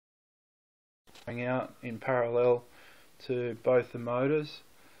going out in parallel to both the motors,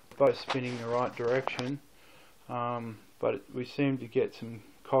 both spinning the right direction, but we seem to get some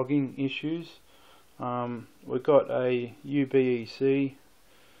cogging issues. We've got a UBEC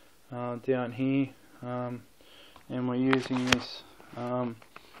down here, and we're using this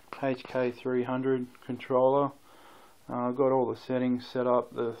HK300 controller. I've got all the settings set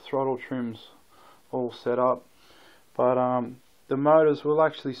up, the throttle trims all set up, but the motors will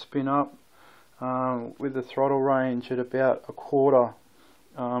actually spin up with the throttle range at about a quarter.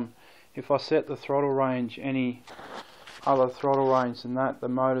 If I set the throttle range any other throttle range than that, the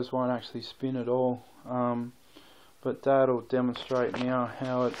motors won't actually spin at all. But Dad will demonstrate now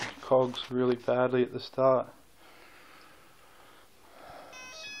how it cogs really badly at the start.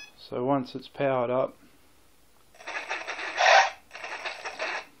 So once it's powered up,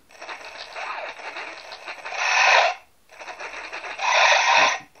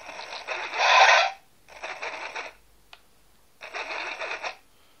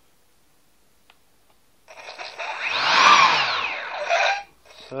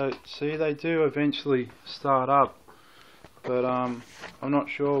 so see, they do eventually start up, but I'm not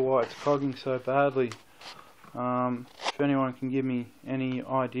sure why it's cogging so badly. If anyone can give me any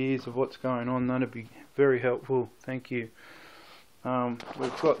ideas of what's going on, that'd be very helpful. Thank you.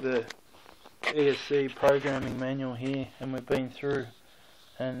 We've got the ESC programming manual here, and we've been through,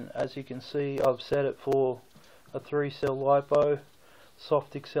 and as you can see, I've set it for a 3-cell LiPo,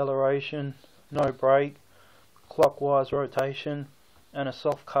 soft acceleration, no brake, clockwise rotation, and a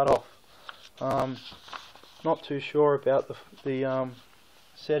soft cutoff. Not too sure about the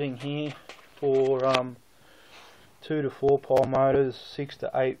setting here for 2 to 4 pole motors, 6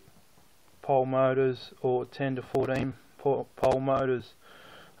 to 8 pole motors, or 10 to 14 pole motors.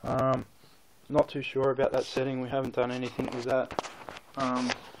 Not too sure about that setting. We haven't done anything with that.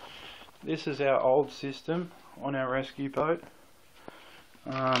 This is our old system on our rescue boat.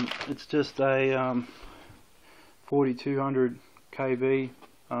 It's just a 4200 kV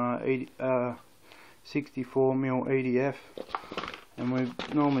 64mm EDF, and we've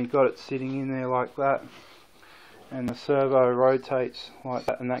normally got it sitting in there like that, and the servo rotates like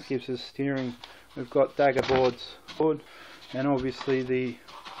that, and that gives us steering. We've got dagger boards, and obviously the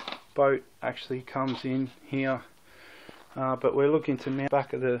boat actually comes in here, but we're looking to mount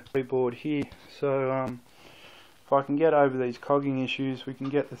back of the board here. So if I can get over these cogging issues, we can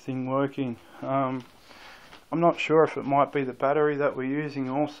get the thing working. I'm not sure if it might be the battery that we're using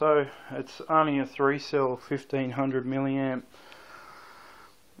also. It's only a 3-cell 1500 milliamp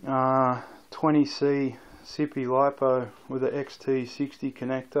 20C SIPI LiPo with a XT60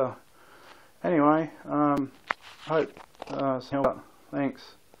 connector. Anyway, hope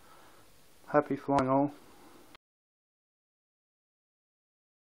thanks. Happy flying all.